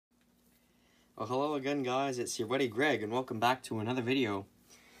Well, hello again, guys. It's your buddy Greg, and welcome back to another video.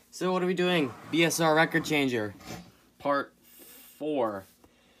 So, what are we doing? BSR record changer, part 4.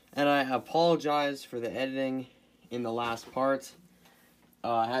 And I apologize for the editing in the last part.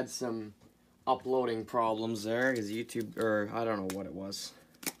 I had some uploading problems there because YouTube, or I don't know what it was.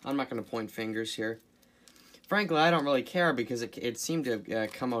 I'm not going to point fingers here. Frankly, I don't really care because it seemed to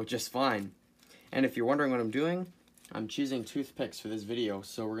come out just fine. And if you're wondering what I'm doing, I'm choosing toothpicks for this video,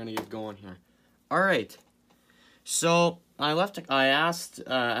 so we're going to get going here. Alright, so I asked,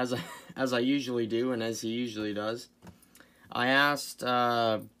 as I usually do, and as he usually does, I asked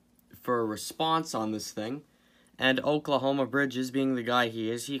for a response on this thing, and Oklahoma Bridges, being the guy he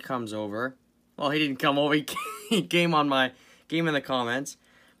is, he comes over. Well, he didn't come over, he came in the comments,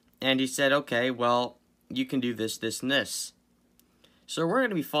 and he said, okay, well, you can do this, this, and this. So we're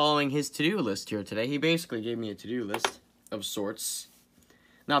going to be following his to-do list here today. He basically gave me a to-do list of sorts.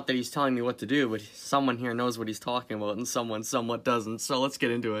 Not that he's telling me what to do, but someone here knows what he's talking about, and someone somewhat doesn't, so let's get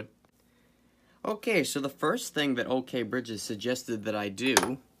into it. Okay, so the first thing that OK Bridges suggested that I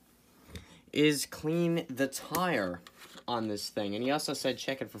do is clean the tire on this thing. And he also said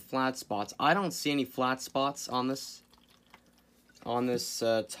check it for flat spots. I don't see any flat spots on this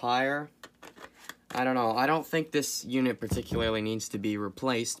tire. I don't know. I don't think this unit particularly needs to be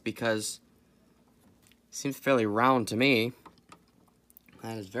replaced because it seems fairly round to me.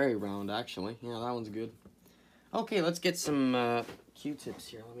 That is very round, actually. Yeah, that one's good. Okay, let's get some Q-tips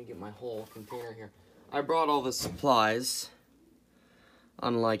here. Let me get my whole container here. I brought all the supplies,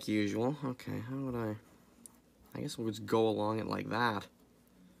 unlike usual. Okay, how would I guess we'll just go along it like that.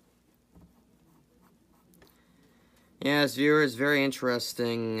 Yes, viewers, very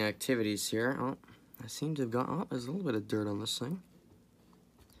interesting activities here. Oh, I seem to have got... Oh, there's a little bit of dirt on this thing.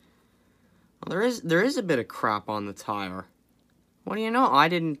 Well, there is a bit of crap on the tire. What do you know? I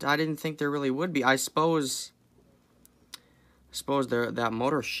didn't think there really would be. I suppose that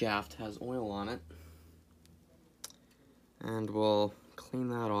motor shaft has oil on it. And we'll clean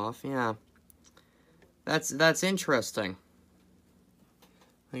that off. Yeah. That's interesting.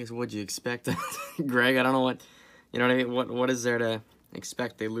 I guess what'd you expect, Greg? I don't know what, you know what I mean? What is there to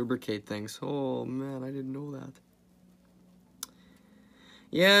expect? They lubricate things. Oh man, I didn't know that.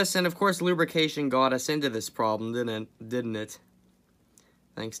 Yes, and of course lubrication got us into this problem, didn't it?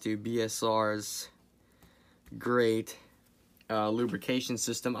 Thanks to BSR's great lubrication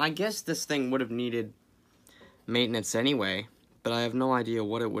system. I guess this thing would have needed maintenance anyway, but I have no idea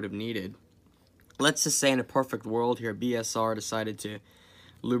what it would have needed. Let's just say in a perfect world here, BSR decided to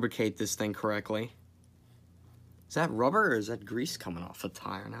lubricate this thing correctly. Is that rubber or is that grease coming off the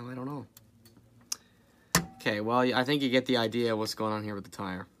tire? Now I don't know. Okay, well, I think you get the idea of what's going on here with the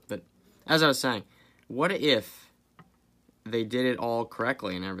tire. But as I was saying, what if they did it all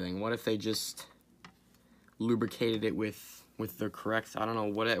correctly and everything? What if they just lubricated it with the correct, I don't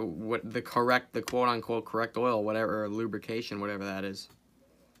know, the quote-unquote correct oil, whatever, or lubrication, whatever that is.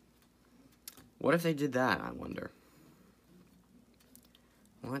 What if they did that, I wonder?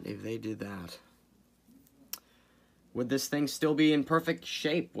 What if they did that? Would this thing still be in perfect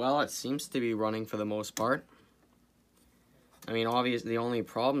shape? Well, it seems to be running for the most part. I mean, obviously, the only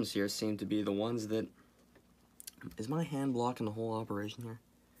problems here seem to be the ones that... Is my hand blocking the whole operation here?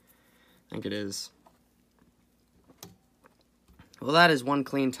 I think it is. Well, that is one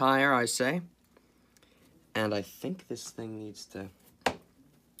clean tire, I say. And I think this thing needs to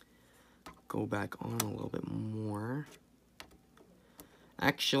go back on a little bit more.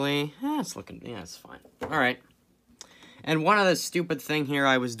 Actually, it's looking, yeah, it's fine. All right. And one other stupid thing here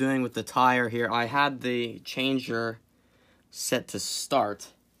I was doing with the tire here, I had the changer set to start.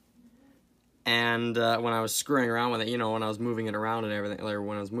 And when I was screwing around with it, you know, when I was moving it around and everything, or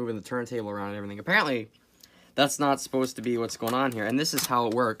when I was moving the turntable around and everything, apparently that's not supposed to be what's going on here. And this is how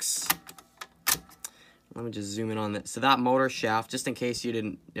it works. Let me just zoom in on this. So that motor shaft, just in case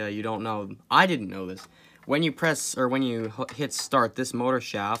you don't know, I didn't know this. When you press, or when you hit start, this motor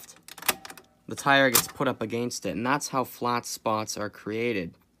shaft, the tire gets put up against it. And that's how flat spots are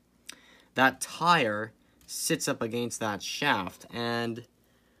created. That tire sits up against that shaft. And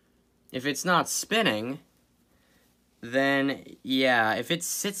if it's not spinning, then, yeah, if it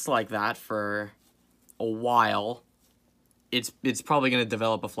sits like that for a while, it's probably going to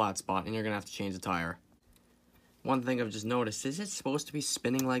develop a flat spot, and you're going to have to change the tire. One thing I've just noticed, is it supposed to be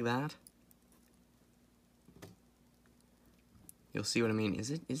spinning like that? You'll see what I mean.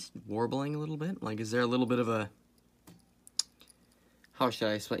 Is it warbling a little bit? Like, is there a little bit of a... How should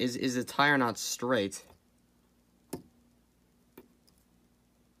I explain? Is the tire not straight?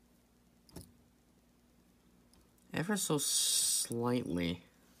 Ever so slightly.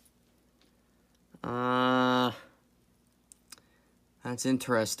 That's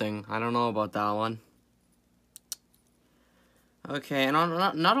interesting. I don't know about that one. Okay, and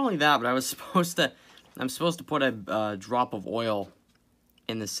not only that, but I'm supposed to put a drop of oil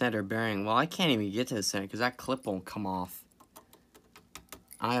in the center bearing. Well, I can't even get to the center because that clip won't come off.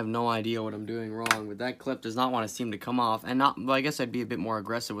 I have no idea what I'm doing wrong, but that clip does not want to seem to come off. And well, I guess I'd be a bit more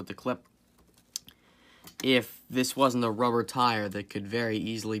aggressive with the clip if this wasn't a rubber tire that could very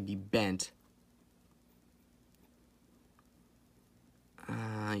easily be bent.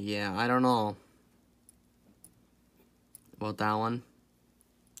 Yeah, I don't know about that one.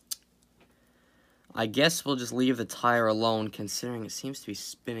 I guess we'll just leave the tire alone, considering it seems to be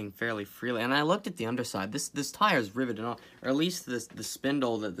spinning fairly freely. And I looked at the underside. This tire is riveted on, or at least the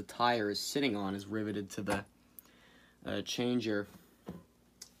spindle that the tire is sitting on is riveted to the changer.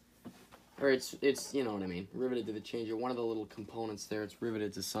 Or it's you know what I mean, riveted to the changer. One of the little components there, it's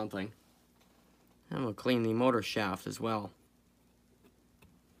riveted to something. And we'll clean the motor shaft as well.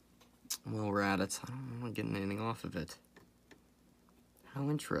 While we're at it, I'm not getting anything off of it. How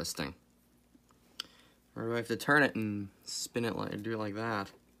interesting. Or do I have to turn it and spin it like, do it like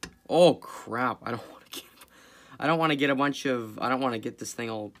that? Oh crap! I don't want to get I don't want to get this thing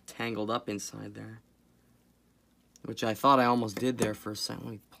all tangled up inside there. Which I thought I almost did there for a second.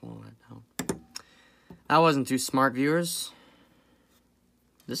 Let me pull that down. That wasn't too smart, viewers.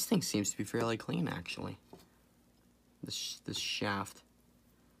 This thing seems to be fairly clean, actually. This shaft.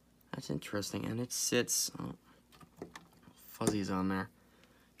 That's interesting, and it sits. Oh, fuzzies on there.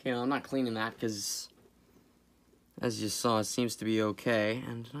 Okay, well, I'm not cleaning that because, as you saw, it seems to be okay.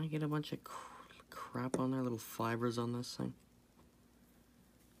 And did I get a bunch of crap on there? Little fibers on this thing?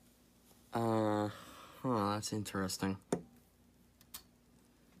 That's interesting.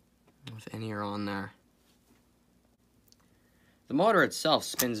 If any are on there. The motor itself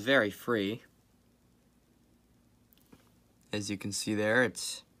spins very free. As you can see there,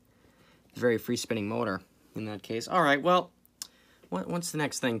 it's a very free spinning motor in that case. Alright, well, what's the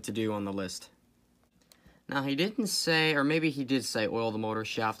next thing to do on the list? Now, he didn't say, or maybe he did say oil the motor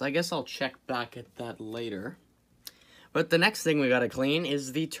shaft. I guess I'll check back at that later. But the next thing we gotta clean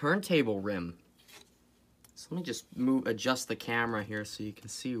is the turntable rim. So let me just adjust the camera here so you can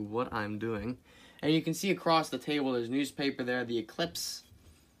see what I'm doing. And you can see across the table there's newspaper there. The Eclipse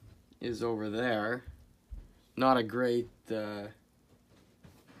is over there. Not a great,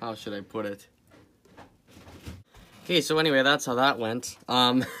 how should I put it? Okay, so anyway, that's how that went.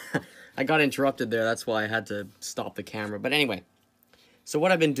 I got interrupted there, that's why I had to stop the camera. But anyway, so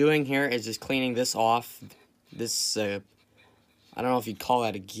what I've been doing here is just cleaning this off. This, I don't know if you'd call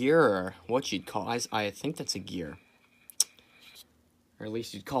that a gear or what you'd call it. I think that's a gear. Or at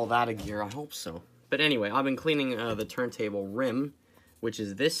least you'd call that a gear, I hope so. But anyway, I've been cleaning the turntable rim, which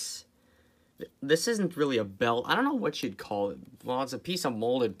is this. This isn't really a belt. I don't know what you'd call it. Well, it's a piece of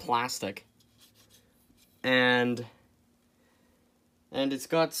molded plastic. And it's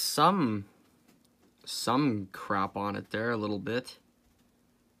got some crap on it there, a little bit.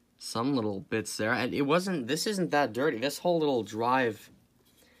 Some little bits there. And this isn't that dirty. This whole little drive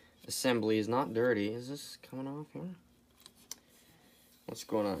assembly is not dirty. Is this coming off here? What's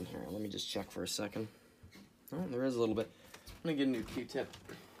going on here? Let me just check for a second. Oh, there is a little bit. I'm gonna get a new Q-tip.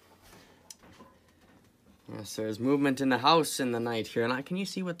 Yes, there's movement in the house in the night here. And can you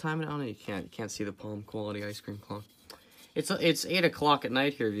see what time it is? Oh, no, you can't. You can't see the palm quality ice cream clock. It's 8 o'clock at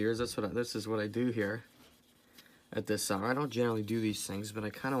night here, viewers. This is what I do here at this hour. I don't generally do these things, but I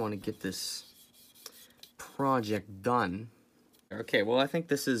kind of want to get this project done. Okay, well, I think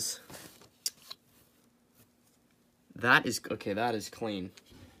this is... That is clean.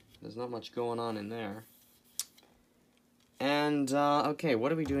 There's not much going on in there. And, okay,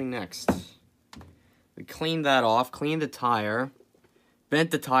 what are we doing next? We cleaned that off, cleaned the tire,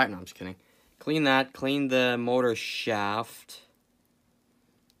 bent the tire, no, I'm just kidding. Clean that, clean the motor shaft.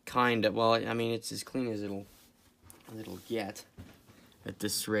 Kinda, well, I mean, it's as clean as it'll get at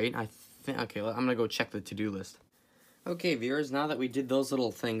this rate. I think, okay, I'm gonna go check the to-do list. Okay, viewers, now that we did those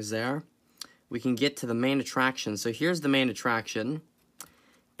little things there, we can get to the main attraction. So here's the main attraction,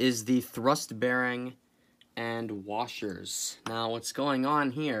 is the thrust bearing and washers. Now, what's going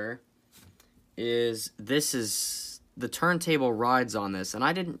on here is the turntable rides on this, and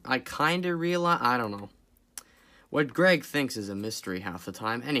I kind of realize, I don't know. What Greg thinks is a mystery half the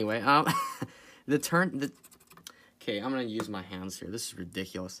time. Anyway, okay, I'm gonna use my hands here. This is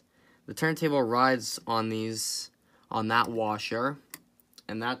ridiculous. The turntable rides on that washer,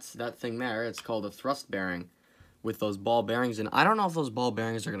 and that's that thing there. It's called a thrust bearing with those ball bearings, and I don't know if those ball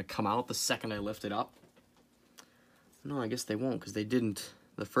bearings are gonna come out the second I lift it up. No, I guess they won't, because they didn't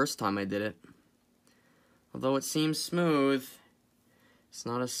the first time I did it. Although it seems smooth, it's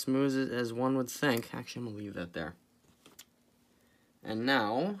not as smooth as one would think. Actually, I'm going to leave that there. And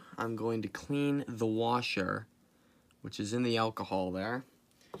now, I'm going to clean the washer, which is in the alcohol there.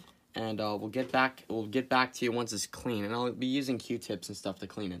 And we'll get back to you once it's clean. And I'll be using Q-tips and stuff to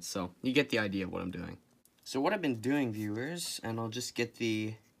clean it, so you get the idea of what I'm doing. So what I've been doing, viewers, and I'll just get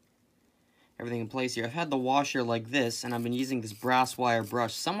everything in place here. I've had the washer like this, and I've been using this brass wire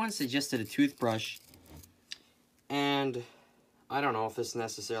brush. Someone suggested a toothbrush, and I don't know if this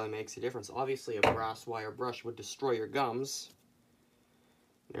necessarily makes a difference. Obviously, a brass wire brush would destroy your gums.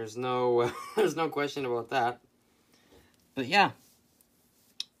 There's no question about that. But yeah,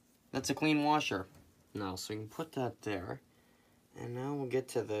 that's a clean washer. Now, so you can put that there. And now we'll get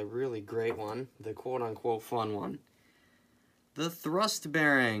to the really great one, the quote-unquote fun one. The thrust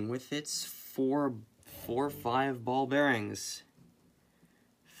bearing with its 5 ball bearings.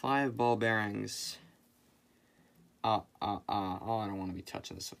 5 ball bearings. Oh, I don't want to be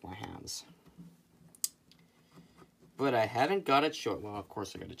touching this with my hands. But I haven't got a choice. Well, of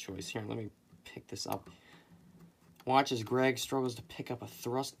course I got a choice. Here, let me pick this up. Watch as Greg struggles to pick up a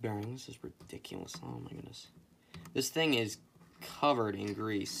thrust bearing. This is ridiculous. Oh my goodness. This thing is covered in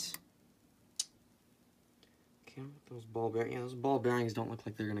grease. Okay, those ball bearings. Yeah, those ball bearings don't look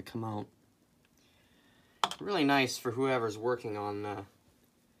like they're gonna come out. Really nice for whoever's working on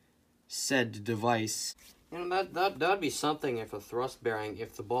said device. You know, that'd be something if a thrust bearing,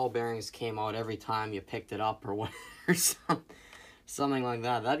 if the ball bearings came out every time you picked it up or what, or something like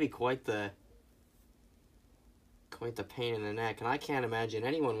that. That'd be quite the pain in the neck. And I can't imagine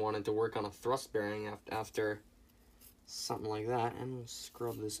anyone wanting to work on a thrust bearing after something like that. And we'll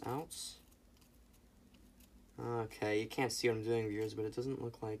scrub this out. Okay, you can't see what I'm doing, viewers, but it doesn't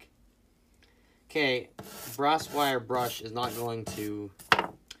look like... Okay, brass wire brush is not going to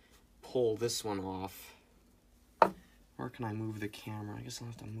pull this one off. Where can I move the camera? I guess I'll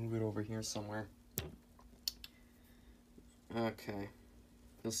have to move it over here somewhere. Okay.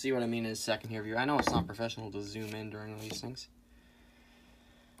 You'll see what I mean in a second here, viewer. I know it's not professional to zoom in during these things.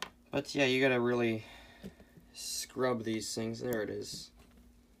 But yeah, you gotta really scrub these things. There it is.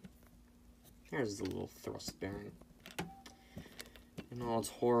 There's the little thrust bearing. In all its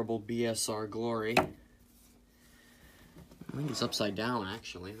horrible BSR glory. I think it's upside down,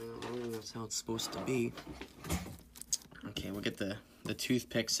 actually. I don't think that's how it's supposed to be. Okay, we'll get the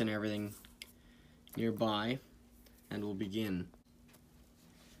toothpicks and everything nearby, and we'll begin.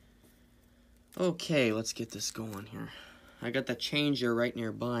 Okay, let's get this going here. I got the changer right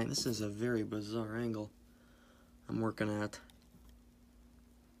nearby. This is a very bizarre angle I'm working at.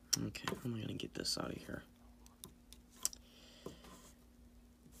 Okay, how am I gonna get this out of here?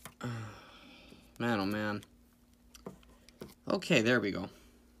 Man, oh man. Okay, there we go.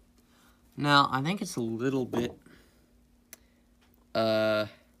 Now, I think it's a little bit... Where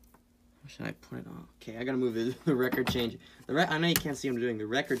should I put it on? Okay, I gotta move the record changer. I know you can't see what I'm doing. The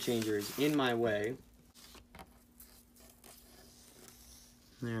record changer is in my way.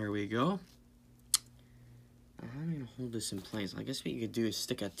 There we go. I'm gonna hold this in place. I guess what you could do is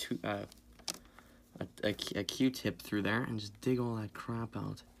stick a Q-tip through there and just dig all that crap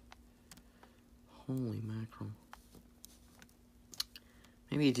out. Holy mackerel.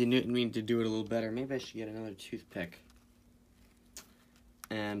 Maybe you didn't mean to do it a little better. Maybe I should get another toothpick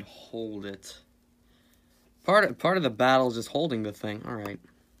and hold it. Part of the battle is just holding the thing. All right.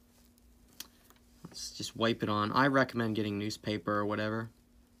 Let's just wipe it on. I recommend getting newspaper or whatever.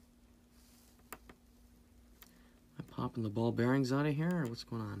 Am I popping the ball bearings out of here, or what's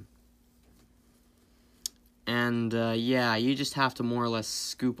going on? And yeah, you just have to more or less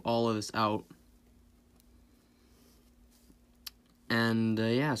scoop all of this out. And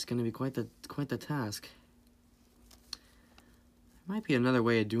yeah, it's gonna be quite the task. There might be another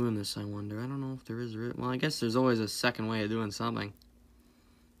way of doing this, I wonder. I don't know if there is. Well, I guess there's always a second way of doing something.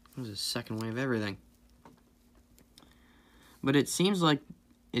 There's a second way of everything. But it seems like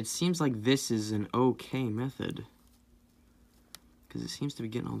this is an okay method, because it seems to be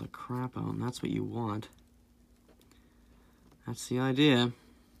getting all the crap out, and that's what you want. That's the idea.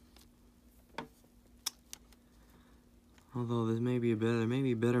 Although there may be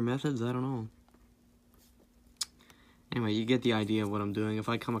better methods, I don't know. Anyway, you get the idea of what I'm doing. If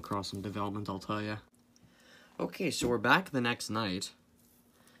I come across some development, I'll tell you. Okay, so we're back the next night,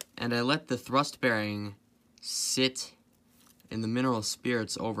 and I let the thrust bearing sit in the mineral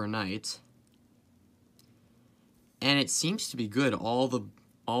spirits overnight, and it seems to be good. All the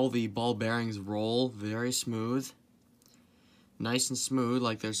ball bearings roll very smooth, nice and smooth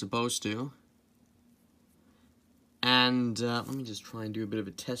like they're supposed to. And let me just try and do a bit of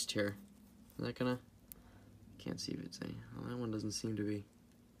a test here. Is that gonna Can't see if it's any. Well, that one doesn't seem to be.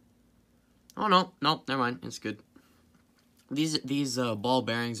 Oh, no, never mind. It's good. These ball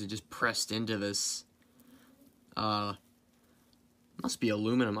bearings are just pressed into this. Must be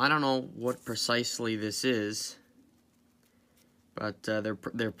aluminum. I don't know what precisely this is, but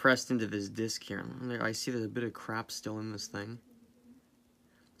they're pressed into this disc here. I see there's a bit of crap still in this thing.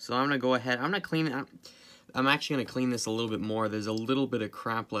 So I'm gonna go ahead. I'm gonna clean it. I'm actually gonna clean this a little bit more. There's a little bit of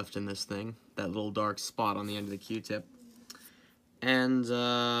crap left in this thing. That little dark spot on the end of the Q-tip. And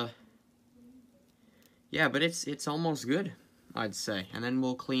yeah, but it's almost good, I'd say. And then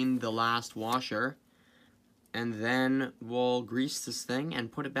we'll clean the last washer, and then we'll grease this thing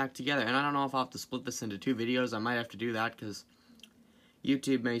and put it back together. And I don't know if I'll have to split this into 2 videos. I might have to do that because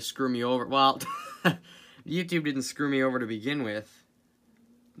YouTube may screw me over. Well, YouTube didn't screw me over to begin with.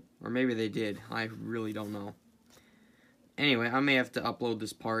 Or maybe they did. I really don't know. Anyway, I may have to upload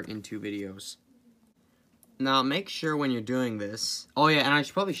this part in 2 videos. Now, make sure when you're doing this... Oh, yeah, and I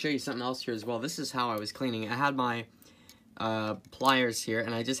should probably show you something else here as well. This is how I was cleaning it. I had my pliers here,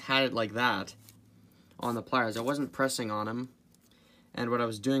 and I just had it like that on the pliers. I wasn't pressing on them. And what I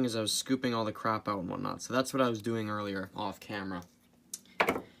was doing is I was scooping all the crap out and whatnot. So that's what I was doing earlier, off camera.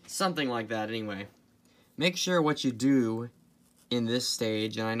 Something like that, anyway. Make sure what you do in this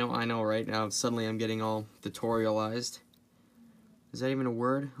stage, and I know right now, suddenly I'm getting all tutorialized. Is that even a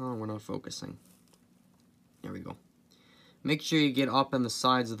word? Oh, we're not focusing. There we go. Make sure you get up on the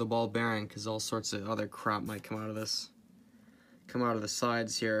sides of the ball bearing, because all sorts of other crap might come out of this. Come out of the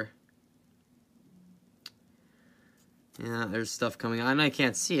sides here. Yeah, there's stuff coming out, and I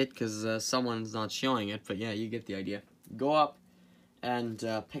can't see it because someone's not showing it, but yeah, you get the idea. Go up and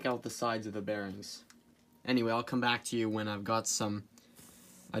pick out the sides of the bearings. Anyway, I'll come back to you when I've got some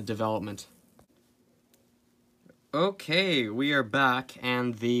development. Okay, we are back,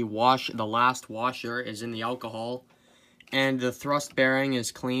 and the last washer is in the alcohol, and the thrust bearing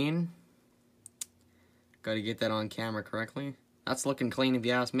is clean. Got to get that on camera correctly. That's looking clean if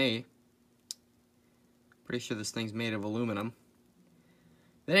you ask me. Pretty sure this thing's made of aluminum.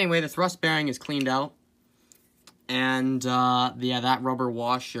 But anyway, the thrust bearing is cleaned out, and yeah, that rubber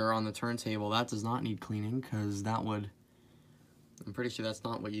washer on the turntable, that does not need cleaning, because that would... I'm pretty sure that's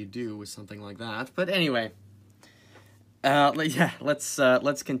not what you do with something like that. But anyway... yeah,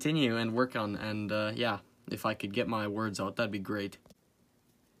 let's continue and work on, and yeah, if I could get my words out, that'd be great.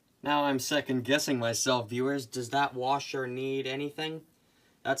 Now I'm second guessing myself, viewers. Does that washer need anything?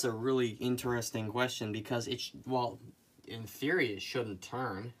 That's a really interesting question, because well, in theory it shouldn't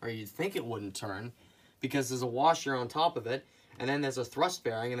turn, or you'd think it wouldn't turn, because there's a washer on top of it, and then there's a thrust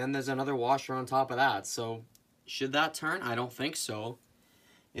bearing, and then there's another washer on top of that. So, should that turn? I don't think so.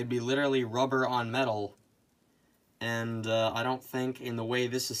 It'd be literally rubber on metal. And I don't think, in the way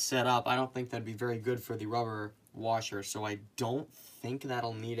this is set up, I don't think that'd be very good for the rubber washer, so I don't think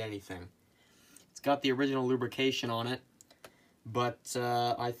that'll need anything. It's got the original lubrication on it, but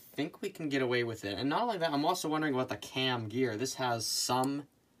I think we can get away with it. And not only that, I'm also wondering about the cam gear. This has some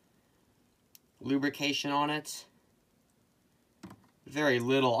lubrication on it. Very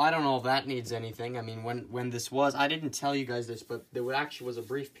little. I don't know if that needs anything. I mean, when this was, I didn't tell you guys this, but there actually was a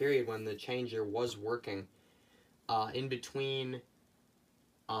brief period when the changer was working. In between,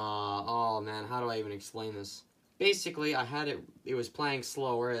 oh man, how do I even explain this? Basically, I had it was playing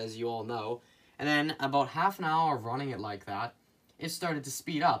slower, as you all know, and then about half an hour of running it like that, it started to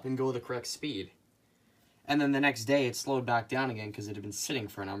speed up and go the correct speed. And then the next day, it slowed back down again because it had been sitting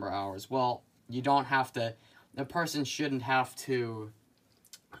for a number of hours. Well, you don't have to, a person shouldn't have to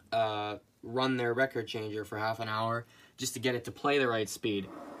run their record changer for half an hour just to get it to play the right speed.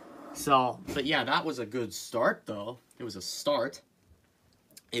 So, but yeah, that was a good start, though. It was a start.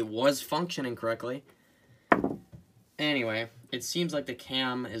 It was functioning correctly. Anyway, it seems like the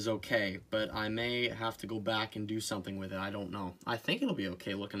cam is okay, but I may have to go back and do something with it. I don't know. I think it'll be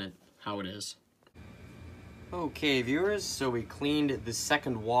okay looking at how it is. Okay, viewers, so we cleaned the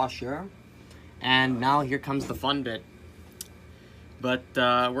second washer, and now here comes the fun bit. But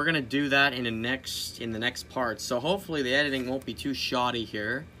we're gonna do that in the next part. So hopefully the editing won't be too shoddy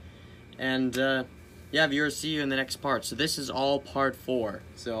here. And, yeah, viewers, see you in the next part. So this is all part 4.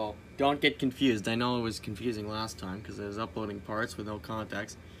 So don't get confused. I know it was confusing last time because I was uploading parts with no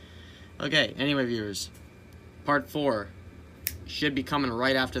context. Okay, anyway, viewers, part 4 should be coming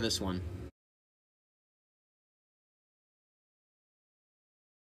right after this one.